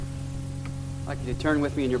I'd like you to turn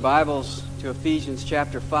with me in your Bibles to Ephesians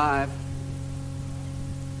chapter 5.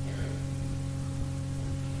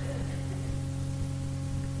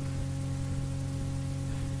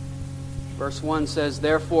 Verse 1 says,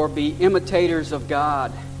 "Therefore be imitators of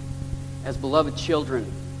God as beloved children."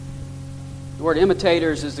 The word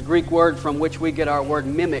imitators is the Greek word from which we get our word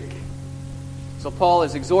mimic. So Paul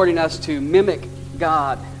is exhorting us to mimic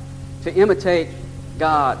God, to imitate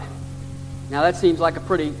God. Now that seems like a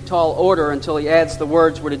pretty tall order until he adds the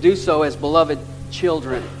words, we're to do so as beloved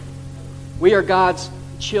children. We are God's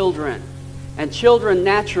children, and children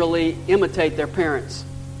naturally imitate their parents.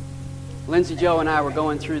 Lindsay, Joe, and I were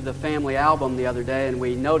going through the family album the other day, and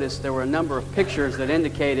we noticed there were a number of pictures that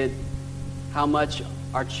indicated how much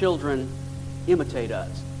our children imitate us.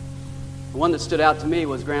 The one that stood out to me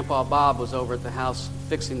was Grandpa Bob was over at the house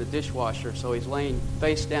fixing the dishwasher, so he's laying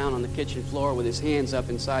face down on the kitchen floor with his hands up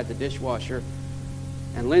inside the dishwasher.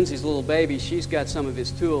 And Lindsay's little baby, she's got some of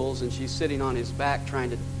his tools, and she's sitting on his back trying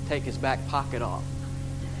to take his back pocket off.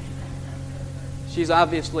 She's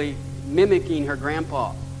obviously mimicking her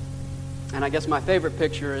grandpa. And I guess my favorite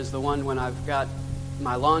picture is the one when I've got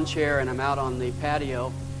my lawn chair and I'm out on the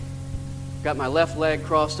patio. Got my left leg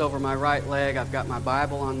crossed over my right leg. I've got my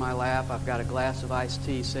Bible on my lap. I've got a glass of iced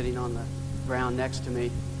tea sitting on the ground next to me.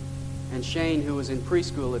 And Shane, who was in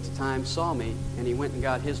preschool at the time, saw me, and he went and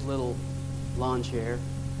got his little lawn chair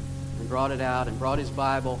and brought it out and brought his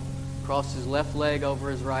Bible, crossed his left leg over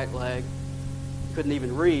his right leg. Couldn't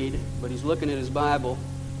even read, but he's looking at his Bible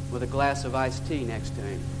with a glass of iced tea next to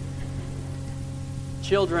him.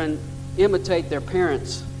 Children imitate their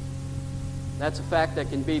parents. That's a fact that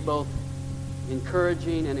can be both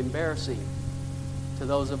encouraging and embarrassing to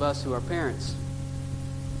those of us who are parents.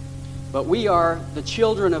 But we are the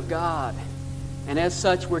children of God, and as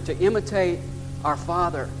such we're to imitate our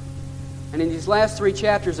Father. And in these last 3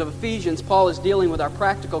 chapters of Ephesians, Paul is dealing with our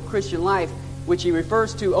practical Christian life, which he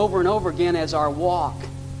refers to over and over again as our walk.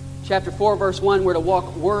 Chapter 4, verse 1, we're to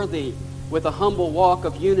walk worthy with a humble walk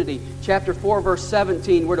of unity. Chapter 4, verse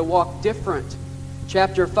 17, we're to walk different.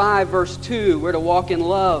 Chapter 5, verse 2, we're to walk in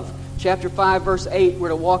love. Chapter 5, verse 8, we're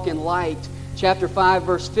to walk in light. Chapter 5,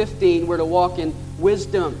 verse 15, we're to walk in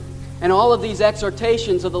wisdom. And all of these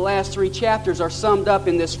exhortations of the last 3 chapters are summed up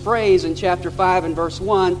in this phrase in chapter 5 and verse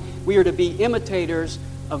 1, we are to be imitators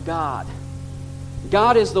of God.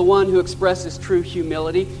 God is the one who expresses true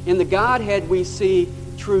humility. In the Godhead we see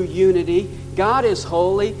true unity. God is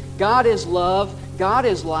holy. God is love. God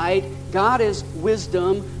is light. God is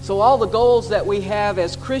wisdom. So all the goals that we have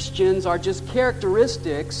as Christians are just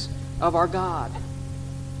characteristics of our God.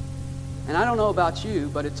 And I don't know about you,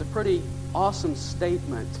 but it's a pretty awesome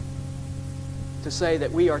statement to say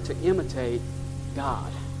that we are to imitate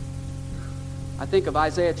God. I think of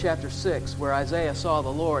Isaiah chapter 6, where Isaiah saw the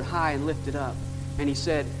Lord high and lifted up, and he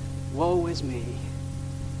said, "Woe is me,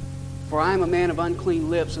 for I am a man of unclean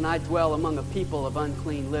lips, and I dwell among a people of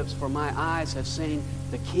unclean lips, for my eyes have seen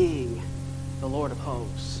the King, the Lord of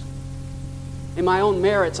hosts." In my own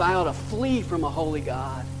merits, I ought to flee from a holy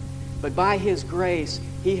God, but by His grace,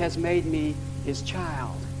 He has made me His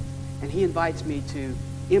child, and He invites me to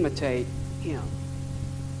imitate Him.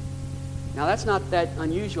 Now that's not that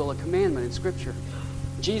unusual a commandment in Scripture.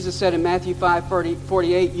 Jesus said in Matthew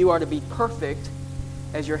 5:48, you are to be perfect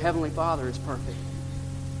as your heavenly Father is perfect.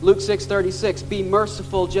 Luke 6:36, be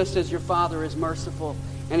merciful just as your Father is merciful.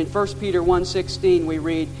 And in 1 Peter 1:16 we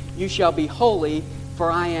read, you shall be holy, for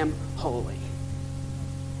I am holy.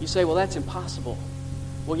 You say, well, that's impossible.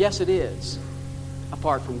 Well, yes, it is,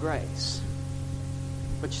 apart from grace.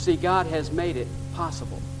 But you see, God has made it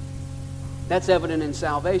possible. That's evident in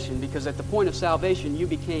salvation, because at the point of salvation, you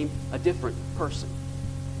became a different person.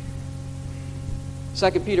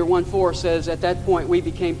 2 Peter 1:4 says, at that point, we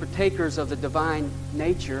became partakers of the divine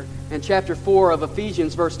nature. And chapter 4 of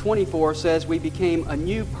Ephesians, verse 24, says, we became a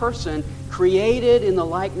new person created in the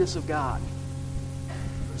likeness of God.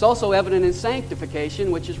 It's also evident in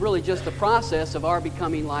sanctification, which is really just the process of our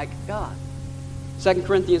becoming like God. 2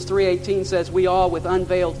 Corinthians 3:18 says, we all with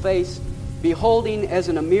unveiled face, beholding as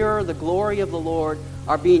in a mirror the glory of the Lord,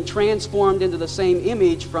 are being transformed into the same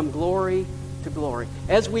image from glory to glory.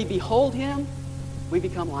 As we behold Him, we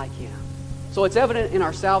become like Him. So it's evident in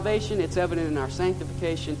our salvation, it's evident in our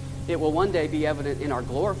sanctification, it will one day be evident in our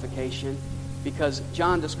glorification, because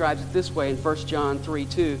John describes it this way in 1 John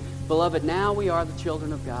 3:2, beloved, now we are the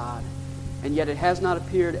children of God, and yet it has not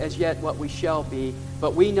appeared as yet what we shall be,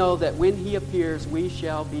 but we know that when He appears, we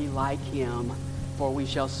shall be like Him, for we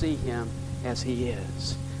shall see Him as He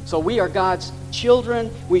is. So we are God's children.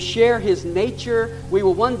 We share His nature. We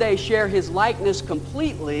will one day share His likeness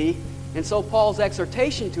completely, And so Paul's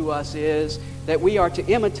exhortation to us is that we are to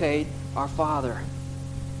imitate our Father.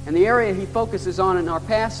 And the area he focuses on in our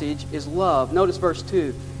passage is love. Notice verse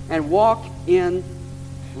 2. And walk in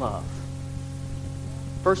love.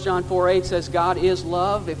 1 John 4:8 says God is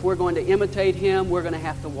love. If we're going to imitate Him, we're going to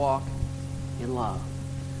have to walk in love.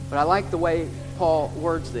 But I like the way Paul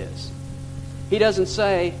words this. He doesn't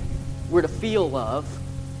say we're to feel love.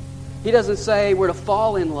 He doesn't say we're to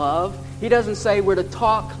fall in love. He doesn't say we're to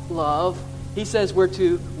talk love. He says we're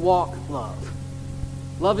to walk love.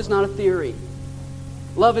 Love is not a theory.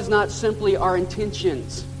 Love is not simply our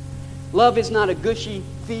intentions. Love is not a gushy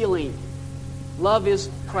feeling. Love is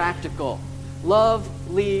practical. Love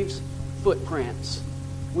leaves footprints.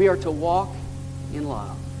 We are to walk in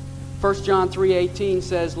love. 1 John 3:18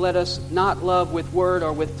 says, let us not love with word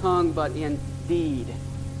or with tongue, but in deed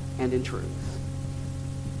and in truth.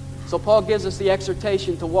 So Paul gives us the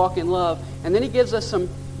exhortation to walk in love, and then he gives us some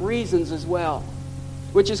reasons as well,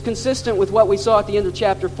 which is consistent with what we saw at the end of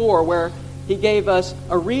chapter 4, where he gave us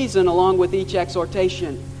a reason along with each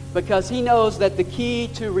exhortation, because he knows that the key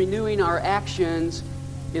to renewing our actions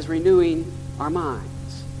is renewing our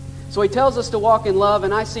minds. So he tells us to walk in love,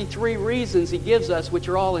 and I see 3 reasons he gives us, which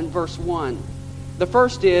are all in verse 1. The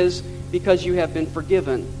first is because you have been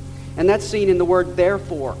forgiven, and that's seen in the word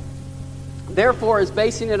therefore. Therefore is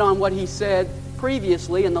basing it on what he said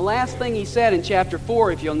previously, and the last thing he said in chapter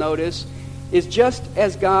 4, if you'll notice, is just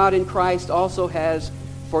as God in Christ also has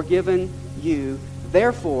forgiven you,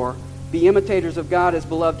 therefore be imitators of God as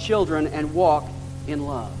beloved children and walk in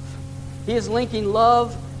love. He is linking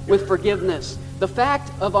love with forgiveness. The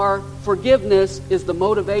fact of our forgiveness is the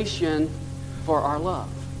motivation for our love.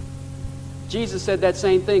 Jesus said that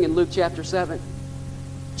same thing in Luke chapter 7.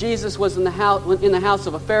 Jesus was in the house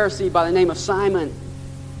of a Pharisee by the name of Simon.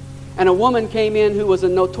 And a woman came in who was a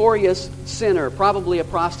notorious sinner, probably a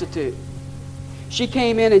prostitute. She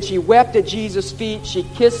came in and she wept at Jesus' feet. She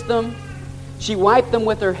kissed them. She wiped them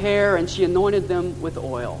with her hair and she anointed them with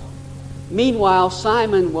oil. Meanwhile,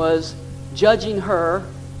 Simon was judging her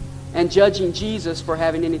and judging Jesus for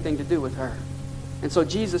having anything to do with her. And so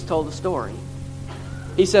Jesus told the story.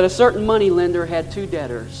 He said, a certain moneylender had 2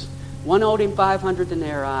 debtors. One owed him 500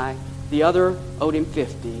 denarii, the other owed him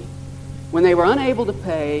 50. When they were unable to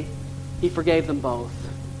pay, he forgave them both.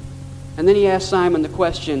 And then he asked Simon the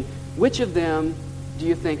question, which of them do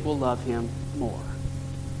you think will love him more?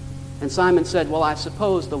 And Simon said, well, I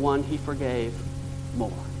suppose the one he forgave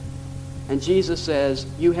more. And Jesus says,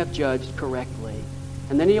 you have judged correctly.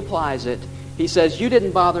 And then he applies it. He says, you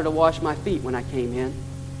didn't bother to wash my feet when I came in,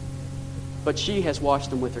 but she has washed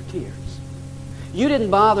them with her tears. You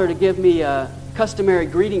didn't bother to give me a customary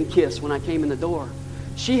greeting kiss when I came in the door.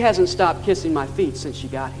 She hasn't stopped kissing my feet since she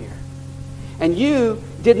got here. And you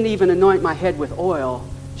didn't even anoint my head with oil.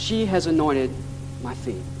 She has anointed my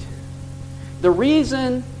feet. The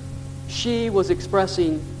reason she was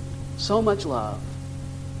expressing so much love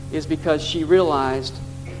is because she realized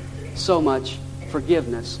so much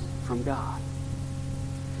forgiveness from God.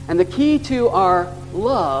 And the key to our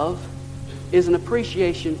love is an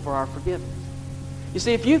appreciation for our forgiveness. You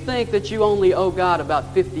see, if you think that you only owe God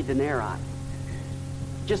about 50 denarii,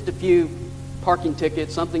 just a few parking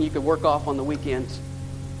tickets, something you could work off on the weekends,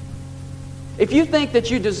 if you think that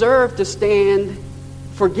you deserve to stand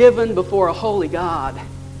forgiven before a holy God,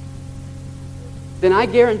 then I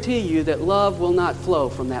guarantee you that love will not flow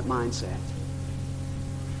from that mindset.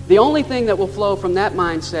 The only thing that will flow from that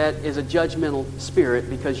mindset is a judgmental spirit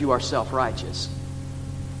because you are self-righteous.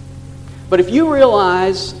 But if you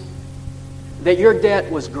realize that your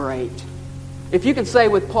debt was great, if you can say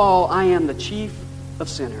with Paul, I am the chief of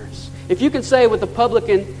sinners, if you can say with the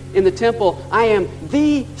publican in the temple, I am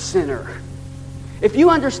the sinner, if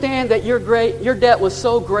you understand that your debt was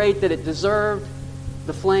so great that it deserved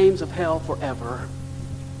the flames of hell forever,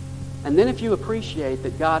 and then if you appreciate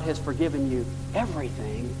that God has forgiven you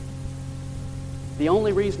everything, the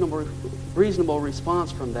only reasonable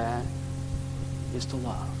response from that is to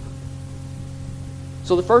love.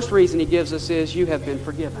 So the first reason he gives us is you have been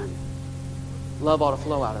forgiven. Love ought to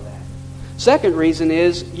flow out of that. Second reason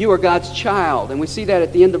is you are God's child, and we see that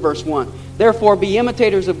at the end of verse 1. Therefore, be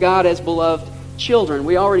imitators of God as beloved children.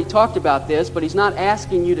 We already talked about this, but he's not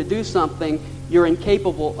asking you to do something you're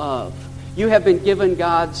incapable of. You have been given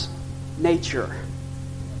God's nature.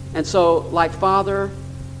 And so, like father,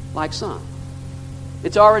 like son.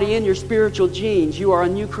 It's already in your spiritual genes. You are a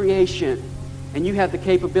new creation, and you have the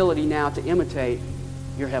capability now to imitate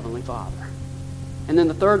your Heavenly Father. And then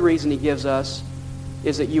the third reason he gives us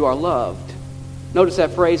is that you are loved. Notice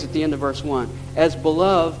that phrase at the end of verse 1. As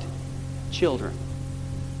beloved children.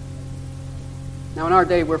 Now, in our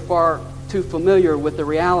day, we're far too familiar with the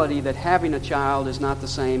reality that having a child is not the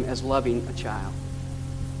same as loving a child.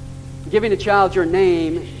 Giving a child your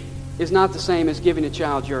name is not the same as giving a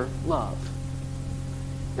child your love.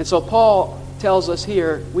 And so Paul tells us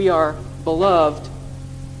here, we are beloved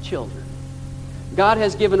children. God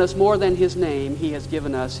has given us more than His name. He has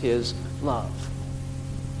given us His love.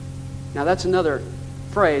 Now, that's another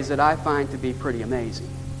phrase that I find to be pretty amazing.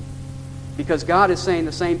 Because God is saying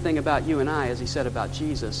the same thing about you and I as He said about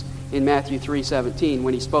Jesus in Matthew 3:17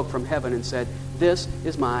 when He spoke from heaven and said, "This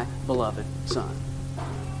is my beloved Son."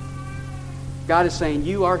 God is saying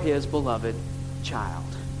you are His beloved child.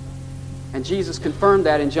 And Jesus confirmed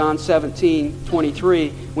that in John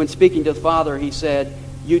 17:23 when speaking to the Father, He said,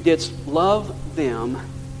 "You didst love them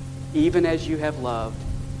even as you have loved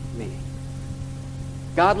me."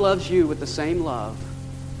 God loves you with the same love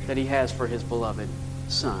that He has for His beloved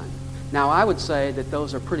Son. Now, I would say that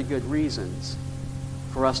those are pretty good reasons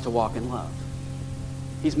for us to walk in love.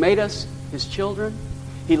 He's made us His children.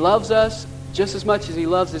 He loves us just as much as He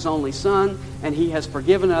loves His only Son, and He has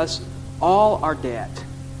forgiven us all our debt.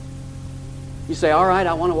 You say, all right,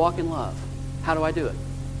 I want to walk in love. How do I do it?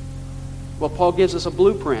 Well, Paul gives us a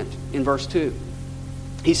blueprint in verse 2.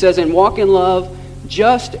 He says, "And walk in love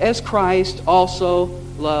just as Christ also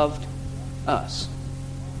loved us."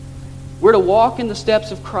 We're to walk in the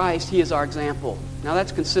steps of Christ. He is our example. Now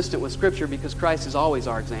that's consistent with Scripture because Christ is always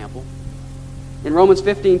our example. In Romans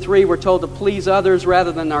 15:3, we're told to please others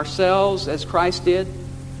rather than ourselves as Christ did.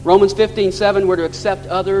 Romans 15:7, we're to accept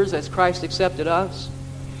others as Christ accepted us.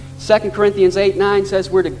 2 Corinthians 8:9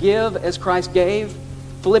 says we're to give as Christ gave.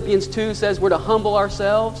 Philippians 2 says we're to humble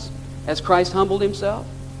ourselves as Christ humbled Himself.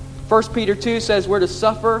 1 Peter 2 says we're to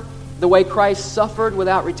suffer the way Christ suffered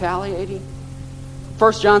without retaliating.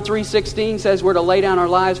 1 John 3:16 says we're to lay down our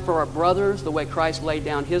lives for our brothers the way Christ laid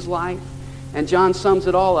down His life. And John sums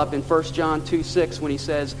it all up in 1 John 2:6 when he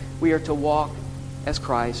says we are to walk as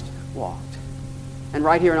Christ walked. And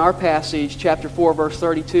right here in our passage, chapter 4, verse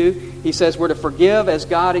 32, he says we're to forgive as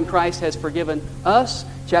God in Christ has forgiven us.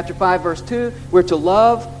 Chapter 5, verse 2, we're to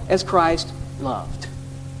love as Christ loved.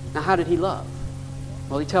 Now, how did He love?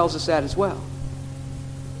 Well, He tells us that as well.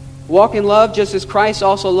 Walk in love just as Christ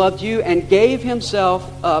also loved you and gave Himself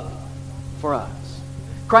up for us.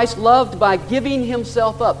 Christ loved by giving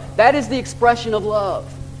Himself up. That is the expression of love,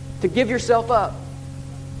 to give yourself up.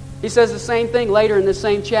 He says the same thing later in the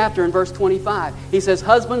same chapter in verse 25. He says,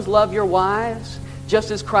 "Husbands, love your wives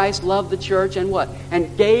just as Christ loved the church," and what?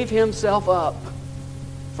 "And gave Himself up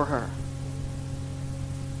for her."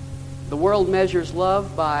 The world measures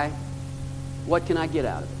love by what can I get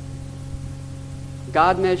out of it?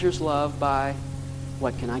 God measures love by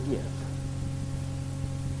what can I give?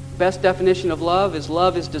 Best definition of love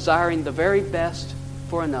is desiring the very best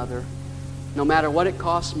for another, no matter what it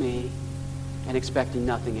costs me, and expecting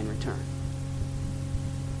nothing in return.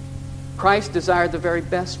 Christ desired the very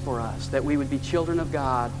best for us, that we would be children of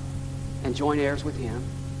God and joint heirs with Him,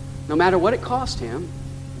 no matter what it cost Him,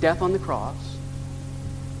 death on the cross,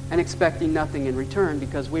 and expecting nothing in return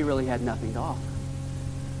because we really had nothing to offer.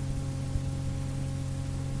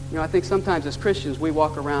 You know, I think sometimes as Christians we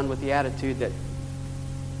walk around with the attitude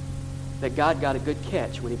that God got a good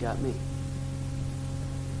catch when He got me.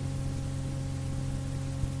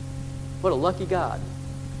 What a lucky God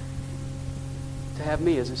to have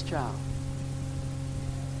me as His child.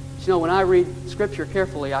 You know, when I read Scripture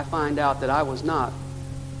carefully, I find out that I was not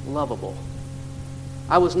lovable.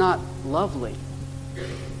 I was not lovely.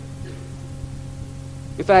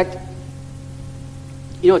 In fact,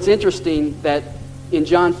 you know, it's interesting that in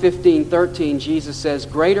John 15:13, Jesus says,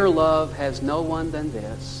 "Greater love has no one than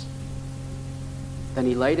this, than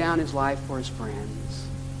He lay down His life for His friends."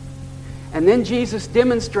 And then Jesus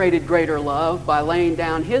demonstrated greater love by laying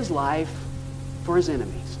down His life for His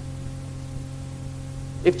enemies.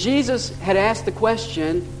 If Jesus had asked the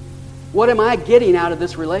question, what am I getting out of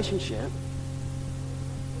this relationship?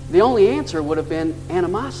 The only answer would have been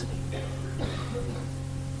animosity.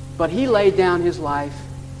 But He laid down His life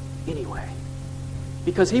anyway.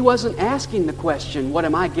 Because He wasn't asking the question, what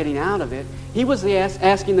am I getting out of it? He was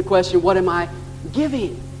asking the question, what am I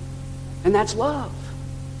giving? And that's love.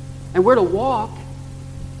 And we're to walk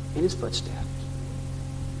in His footsteps.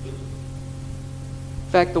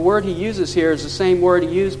 In fact, the word He uses here is the same word He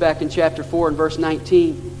used back in chapter 4 and verse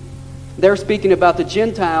 19. There, speaking about the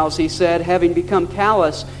Gentiles, He said, having become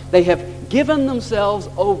callous, they have given themselves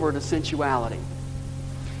over to sensuality.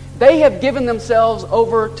 They have given themselves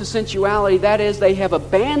over to sensuality. That is, they have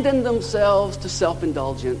abandoned themselves to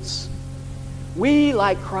self-indulgence. We,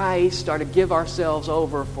 like Christ, are to give ourselves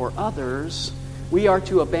over for others. We are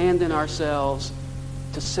to abandon ourselves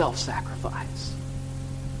to self-sacrifice.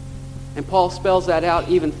 And Paul spells that out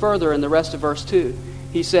even further in the rest of verse 2.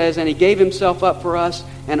 He says, and he gave himself up for us,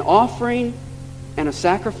 an offering and a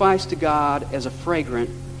sacrifice to God as a fragrant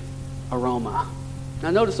aroma. Now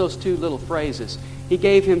notice those two little phrases. He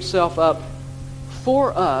gave himself up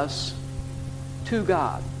for us to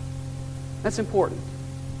God. That's important.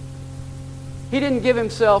 He didn't give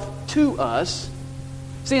himself to us.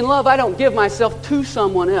 See, in love, I don't give myself to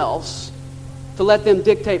someone else to let them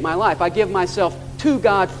dictate my life. I give myself to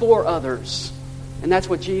God for others. And that's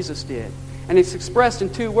what Jesus did. And it's expressed in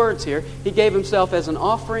two words here. He gave himself as an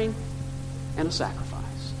offering and a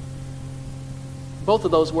sacrifice. Both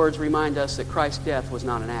of those words remind us that Christ's death was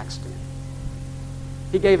not an accident.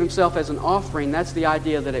 He gave himself as an offering. That's the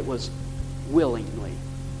idea that it was willingly.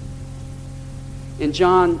 In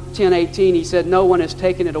John 10:18, he said, no one has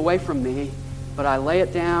taken it away from me, but I lay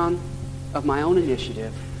it down of my own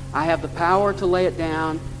initiative. I have the power to lay it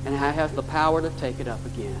down, and I have the power to take it up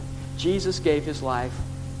again. Jesus gave his life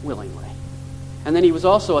willingly. And then he was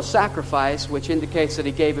also a sacrifice, which indicates that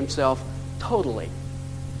he gave himself totally.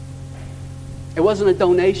 It wasn't a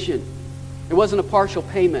donation. It wasn't a partial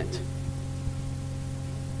payment.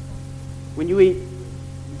 When you eat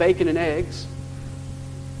bacon and eggs,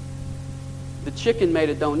 the chicken made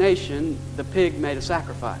a donation, the pig made a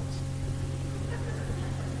sacrifice.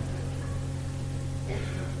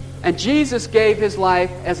 And Jesus gave his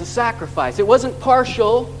life as a sacrifice. It wasn't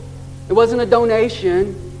partial. It wasn't a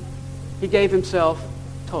donation. He gave himself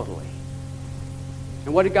totally.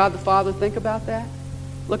 And what did God the Father think about that?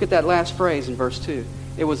 Look at that last phrase in verse 2.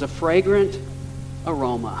 It was a fragrant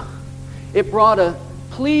aroma. It brought a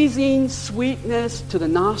pleasing sweetness to the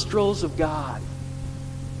nostrils of God.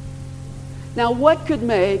 Now, what could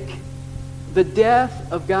make the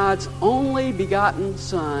death of God's only begotten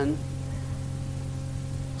Son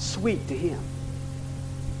sweet to him?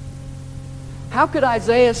 How could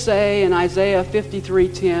Isaiah say in Isaiah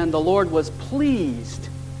 53:10, the Lord was pleased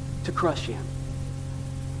to crush him?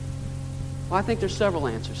 Well, I think there's several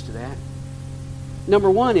answers to that. Number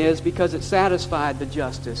one is because it satisfied the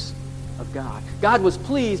justice of God. God was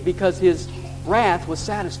pleased because his wrath was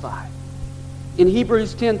satisfied. In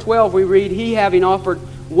Hebrews 10:12 we read, he having offered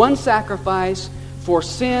one sacrifice for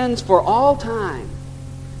sins for all time,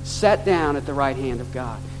 sat down at the right hand of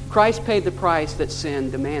God. Christ paid the price that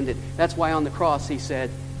sin demanded. That's why on the cross he said,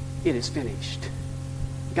 it is finished.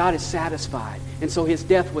 God is satisfied. And so his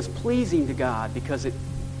death was pleasing to God because it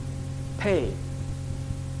paid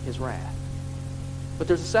his wrath. But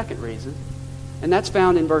there's a second reason, and that's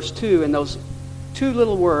found in verse 2 in those two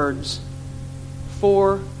little words,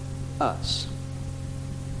 for us.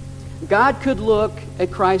 God could look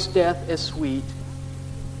at Christ's death as sweet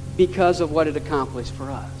because of what it accomplished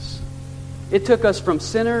for us. It took us from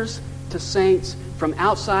sinners to saints, from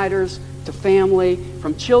outsiders to family,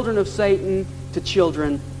 from children of Satan to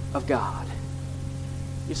children of God.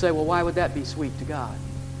 You say, well, why would that be sweet to God?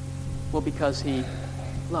 Well, because he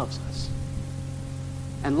loves us.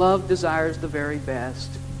 And love desires the very best,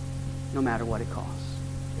 no matter what it costs.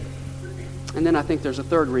 And then I think there's a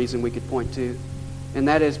third reason we could point to, and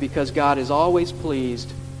that is because God is always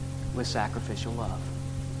pleased with sacrificial love.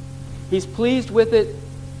 He's pleased with it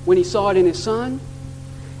when he saw it in his Son,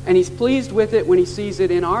 and he's pleased with it when he sees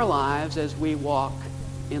it in our lives as we walk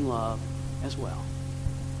in love as well.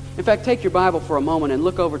 In fact, take your Bible for a moment and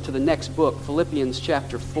look over to the next book, Philippians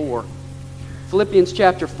chapter 4. Philippians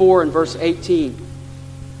chapter 4 and verse 18.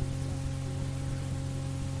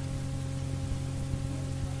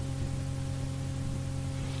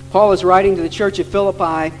 Paul is writing to the church at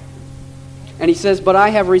Philippi, and he says, but I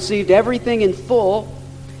have received everything in full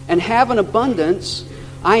and have an abundance.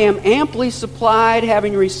 I am amply supplied,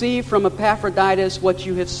 having received from Epaphroditus what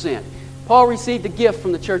you have sent. Paul received a gift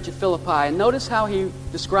from the church at Philippi, and notice how he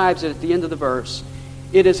describes it at the end of the verse.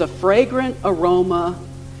 It is a fragrant aroma,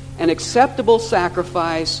 an acceptable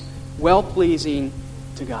sacrifice, well-pleasing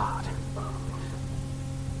to God.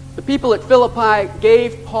 The people at Philippi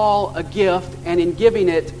gave Paul a gift, and in giving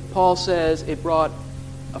it, Paul says it brought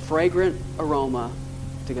a fragrant aroma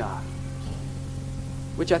to God.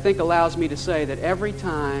 Which I think allows me to say that every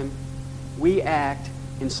time we act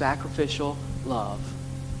in sacrificial love,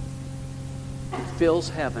 it fills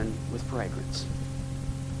heaven with fragrance.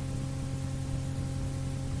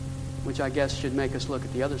 Which I guess should make us look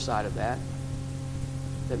at the other side of that.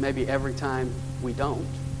 That maybe every time we don't,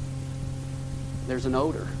 there's an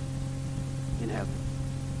odor in heaven.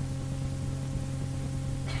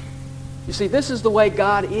 You see, this is the way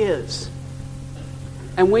God is.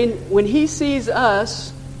 And when he sees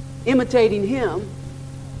us imitating him,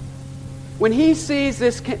 when He sees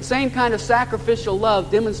this same kind of sacrificial love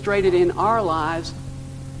demonstrated in our lives,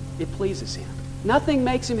 it pleases Him. Nothing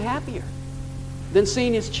makes Him happier than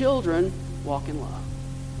seeing His children walk in love.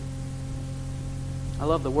 I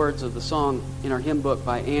love the words of the song in our hymn book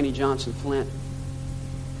by Annie Johnson Flint.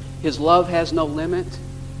 His love has no limit.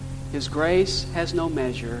 His grace has no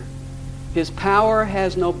measure. His power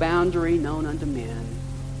has no boundary known unto men.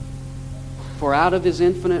 For out of His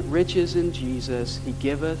infinite riches in Jesus, He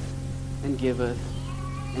giveth and giveth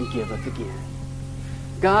and giveth again.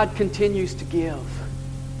 God continues to give.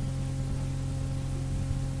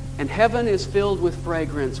 And heaven is filled with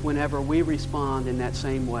fragrance whenever we respond in that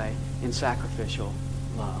same way, in sacrificial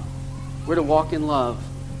love. We're to walk in love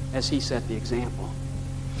as He set the example.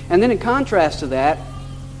 And then in contrast to that,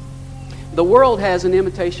 the world has an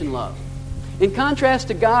imitation love. In contrast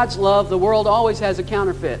to God's love, the world always has a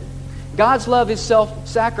counterfeit. God's love is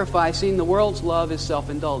self-sacrificing. The world's love is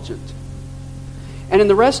self-indulgent. And in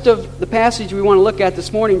the rest of the passage we want to look at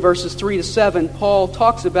this morning, verses 3 to 7, Paul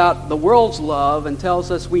talks about the world's love and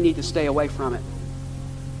tells us we need to stay away from it.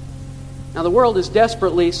 Now, the world is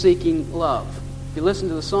desperately seeking love. If you listen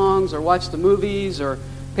to the songs or watch the movies or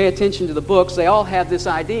pay attention to the books, they all have this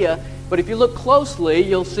idea. But if you look closely,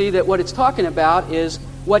 you'll see that what it's talking about is,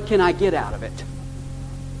 what can I get out of it?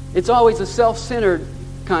 It's always a self-centered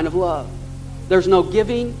kind of love. There's no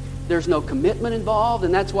giving, there's no commitment involved,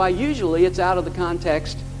 and that's why usually it's out of the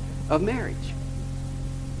context of marriage.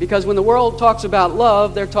 Because when the world talks about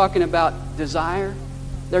love, they're talking about desire,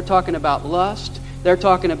 they're talking about lust, they're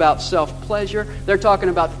talking about self-pleasure, they're talking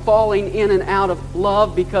about falling in and out of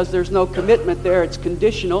love because there's no commitment there, it's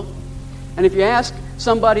conditional. And if you ask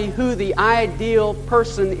somebody who the ideal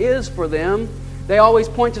person is for them, they always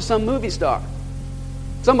point to some movie star.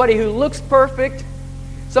 Somebody who looks perfect,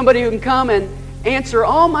 somebody who can come and answer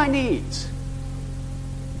all my needs.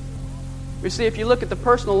 You see, if you look at the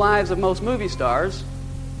personal lives of most movie stars,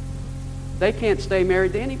 they can't stay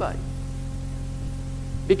married to anybody.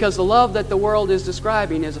 Because the love that the world is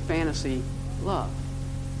describing is a fantasy love.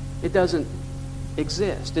 It doesn't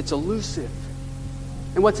exist. It's elusive.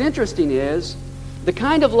 And what's interesting is, the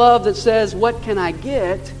kind of love that says, what can I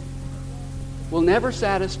get, will never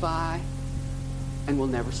satisfy and will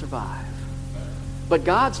never survive. But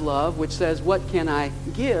God's love, which says, what can I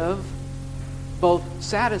give, both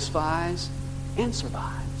satisfies and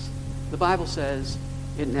survives. The Bible says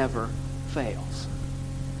it never fails.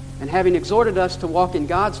 And having exhorted us to walk in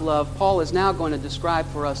God's love, Paul is now going to describe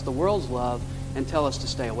for us the world's love and tell us to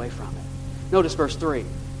stay away from it. Notice verse 3.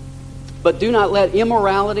 But do not let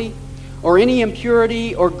immorality or any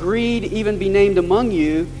impurity or greed even be named among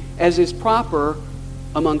you, as is proper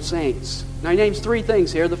among saints. Now he names three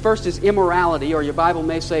things here. The first is immorality, or your Bible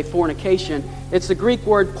may say fornication. It's the Greek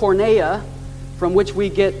word porneia, from which we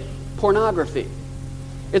get pornography.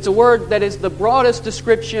 It's a word that is the broadest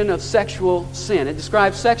description of sexual sin. It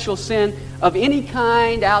describes sexual sin of any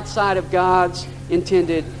kind outside of God's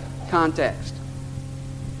intended context.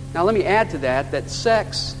 Now let me add to that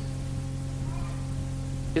sex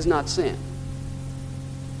is not sin.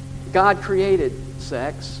 God created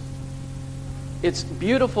sex. It's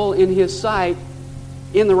beautiful in His sight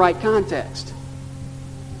in the right context.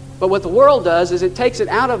 But what the world does is it takes it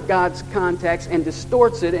out of God's context and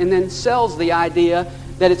distorts it and then sells the idea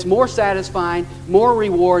that it's more satisfying, more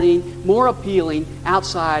rewarding, more appealing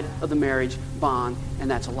outside of the marriage bond, and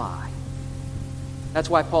that's a lie. That's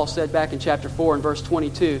why Paul said back in chapter 4 and verse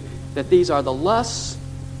 22 that these are the lusts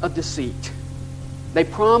of deceit. They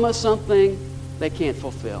promise something they can't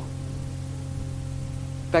fulfill.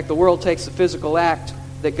 In fact, the world takes the physical act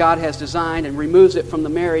that God has designed and removes it from the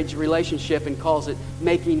marriage relationship and calls it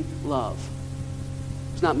making love.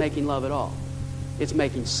 It's not making love at all. It's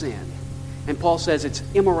making sin. And Paul says it's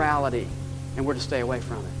immorality, and we're to stay away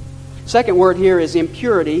from it. Second word here is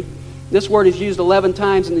impurity. This word is used 11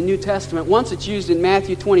 times in the New Testament. Once it's used in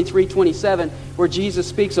Matthew 23:27, where Jesus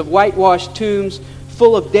speaks of whitewashed tombs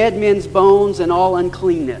full of dead men's bones and all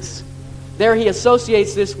uncleanness. There he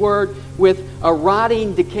associates this word with a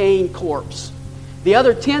rotting, decaying corpse. The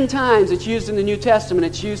other 10 times it's used in the New Testament,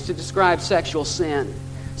 it's used to describe sexual sin.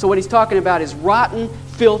 So what he's talking about is rotten,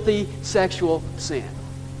 filthy, sexual sin.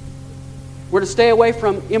 We're to stay away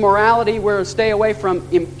from immorality. We're to stay away from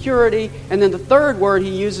impurity. And then the third word he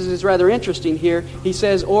uses is rather interesting here. He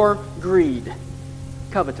says, or greed,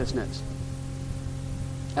 covetousness.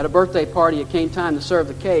 At a birthday party, it came time to serve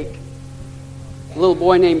the cake. A little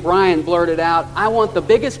boy named Brian blurted out, "I want the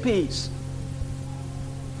biggest piece."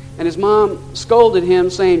 And his mom scolded him,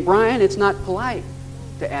 saying, "Brian, it's not polite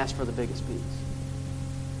to ask for the biggest piece."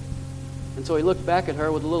 And so he looked back at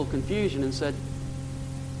her with a little confusion and said,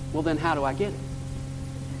 Well, then how do I get it?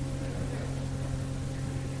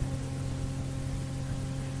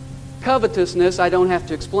 Covetousness, I don't have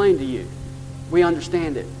to explain to you. We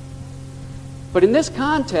understand it. But in this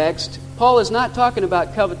context, Paul is not talking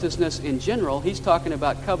about covetousness in general. He's talking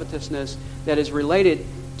about covetousness that is related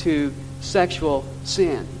to sexual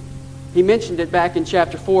sin. He mentioned it back in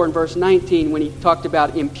chapter 4 and verse 19 when he talked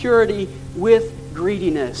about impurity with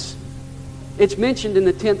greediness. It's mentioned in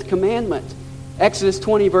the 10th commandment. Exodus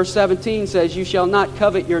 20 verse 17 says, "You shall not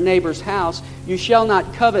covet your neighbor's house. You shall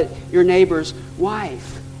not covet your neighbor's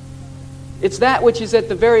wife." It's that which is at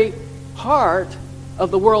the very heart of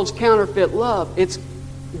the world's counterfeit love. It's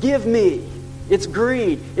give me. It's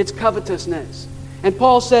greed. It's covetousness. And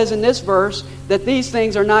Paul says in this verse that these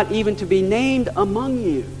things are not even to be named among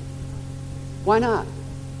you. Why not?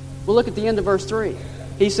 Well, look at the end of verse 3.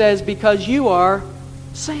 He says, because you are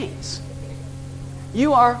saints.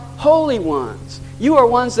 You are holy ones. You are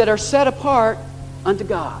ones that are set apart unto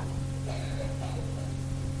God.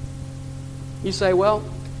 You say, well,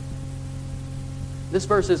 this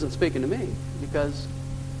verse isn't speaking to me because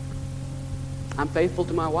I'm faithful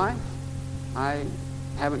to my wife. I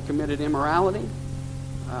haven't committed immorality.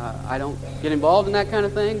 I don't get involved in that kind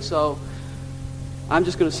of thing, so I'm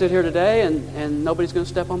just going to sit here today and nobody's going to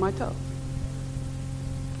step on my toe.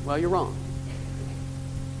 Well, you're wrong.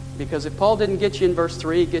 Because if Paul didn't get you in verse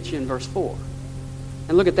 3, he gets you in verse 4.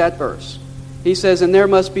 And look at that verse. He says, "And there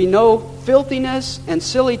must be no filthiness and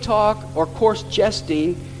silly talk or coarse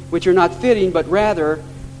jesting, which are not fitting, but rather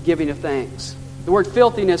giving of thanks." The word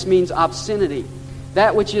filthiness means obscenity,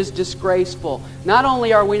 that which is disgraceful. Not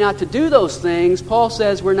only are we not to do those things, Paul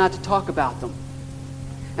says we're not to talk about them.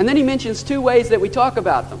 And then he mentions two ways that we talk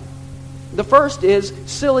about them. The first is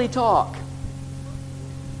silly talk.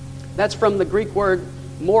 That's from the Greek word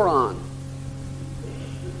moron,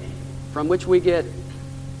 from which we get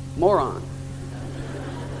moron.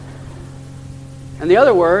 And the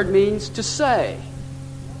other word means to say.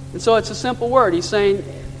 And so it's a simple word. He's saying,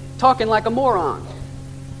 talking like a moron.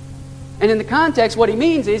 And in the context, what he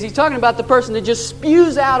means is he's talking about the person that just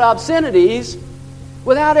spews out obscenities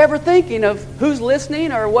without ever thinking of who's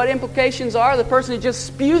listening or what implications are. The person who just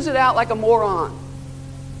spews it out like a moron.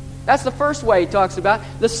 That's the first way he talks about.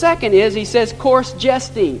 The second is, he says, coarse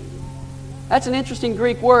jesting. That's an interesting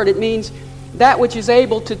Greek word. It means that which is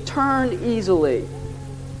able to turn easily.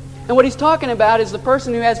 And what he's talking about is the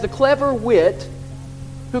person who has the clever wit,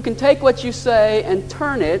 who can take what you say and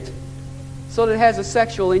turn it so that it has a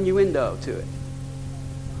sexual innuendo to it.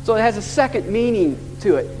 So it has a second meaning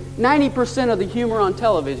to it. 90% of the humor on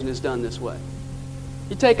television is done this way.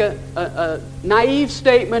 You take a naive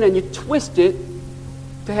statement and you twist it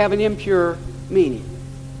to have an impure meaning.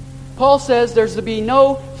 Paul says there's to be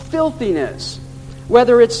no filthiness,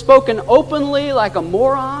 whether it's spoken openly like a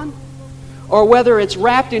moron or whether it's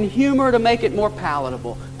wrapped in humor to make it more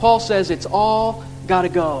palatable. Paul says it's all got to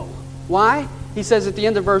go. Why? He says at the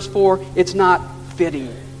end of verse 4, it's not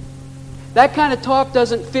fitting. That kind of talk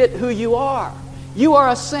doesn't fit who you are. You are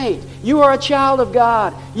a saint. You are a child of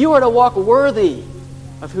God. You are to walk worthy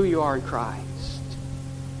of who you are in Christ.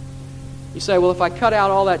 You say, well, if I cut out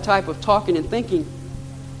all that type of talking and thinking,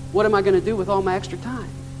 what am I going to do with all my extra time?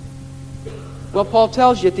 Well, Paul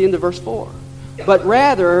tells you at the end of verse 4, but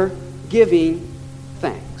rather giving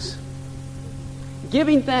thanks.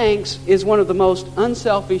 Giving thanks is one of the most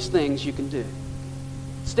unselfish things you can do.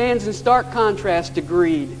 It stands in stark contrast to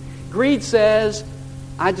greed. Greed says,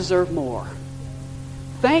 I deserve more.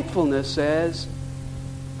 Thankfulness says,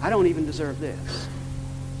 I don't even deserve this.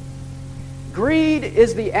 Greed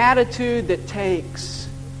is the attitude that takes.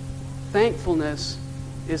 Thankfulness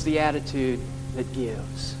is the attitude that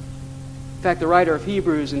gives. In fact, the writer of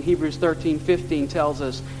Hebrews in Hebrews 13:15 tells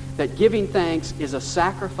us that giving thanks is a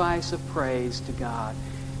sacrifice of praise to God.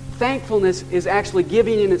 Thankfulness is actually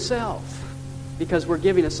giving in itself because we're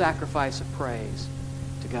giving a sacrifice of praise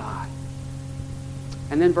to God.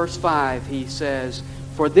 And then verse 5, he says,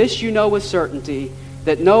 "For this you know with certainty,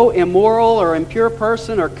 that no immoral or impure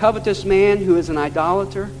person or covetous man who is an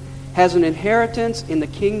idolater has an inheritance in the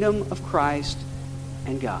kingdom of Christ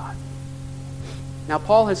and God." Now,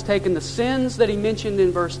 Paul has taken the sins that he mentioned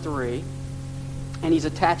in verse 3 and he's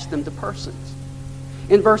attached them to persons.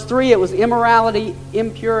 In verse 3, it was immorality,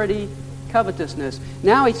 impurity, covetousness.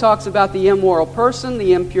 Now he talks about the immoral person,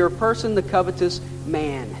 the impure person, the covetous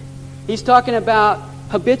man. He's talking about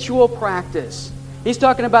habitual practice. He's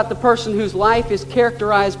talking about the person whose life is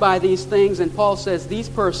characterized by these things, and Paul says these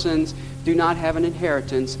persons do not have an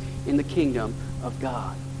inheritance in the kingdom of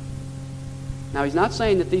God. Now, he's not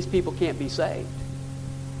saying that these people can't be saved.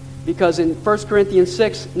 Because in 1 Corinthians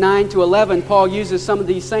 6, 9 to 11, Paul uses some of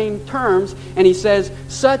these same terms, and he says,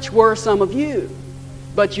 such were some of you,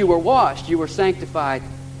 but you were washed, you were sanctified,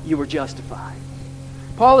 you were justified.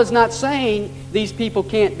 Paul is not saying these people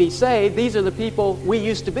can't be saved. These are the people we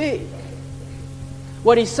used to be.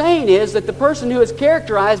 What he's saying is that the person who is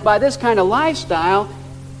characterized by this kind of lifestyle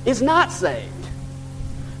is not saved.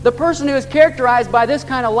 The person who is characterized by this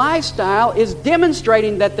kind of lifestyle is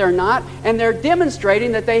demonstrating that they're not, and they're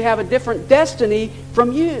demonstrating that they have a different destiny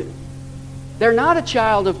from you. They're not a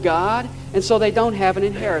child of God, and so they don't have an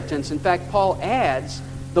inheritance. In fact, Paul adds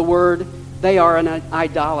the word, they are an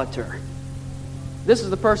idolater. This is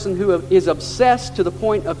the person who is obsessed to the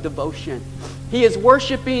point of devotion. He is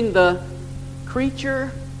worshiping the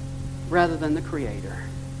creature rather than the Creator.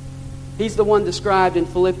 He's the one described in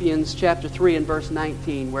Philippians chapter 3 and verse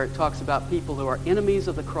 19, where it talks about people who are enemies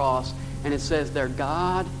of the cross, and it says their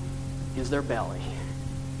God is their belly.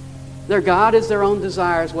 Their God is their own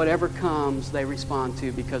desires. Whatever comes, they respond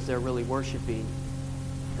to because they're really worshiping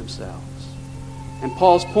themselves. And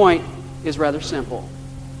Paul's point is rather simple.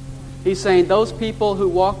 He's saying those people who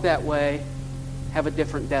walk that way have a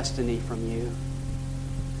different destiny from you.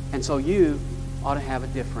 And so you ought to have a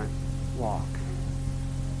different walk.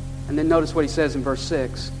 And then notice what he says in verse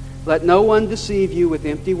 6. Let no one deceive you with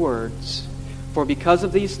empty words, for because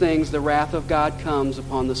of these things the wrath of God comes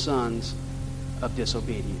upon the sons of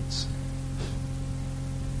disobedience.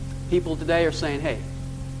 People today are saying, hey,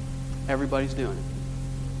 everybody's doing it.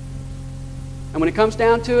 And when it comes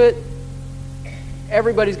down to it,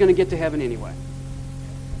 everybody's going to get to heaven anyway.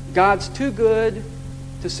 God's too good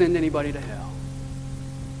to send anybody to hell.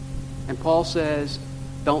 And Paul says,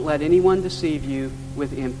 don't let anyone deceive you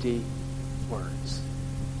with empty words.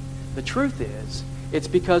 The truth is, it's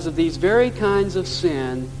because of these very kinds of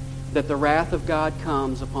sin that the wrath of God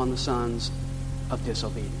comes upon the sons of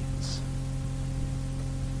disobedience.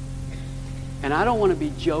 And I don't want to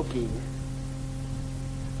be joking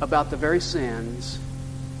about the very sins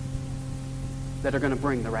that are going to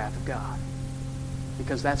bring the wrath of God,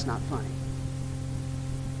 because that's not funny.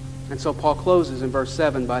 And so Paul closes in verse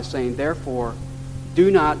 7 by saying, therefore, do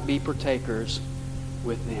not be partakers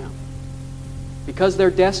with them. Because their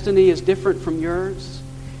destiny is different from yours,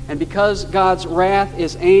 and because God's wrath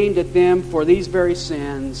is aimed at them for these very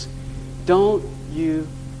sins, don't you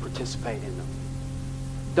participate in them.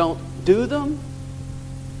 Don't do them,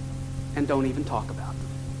 and don't even talk about them.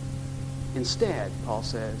 Instead, Paul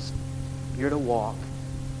says, you're to walk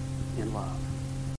in love.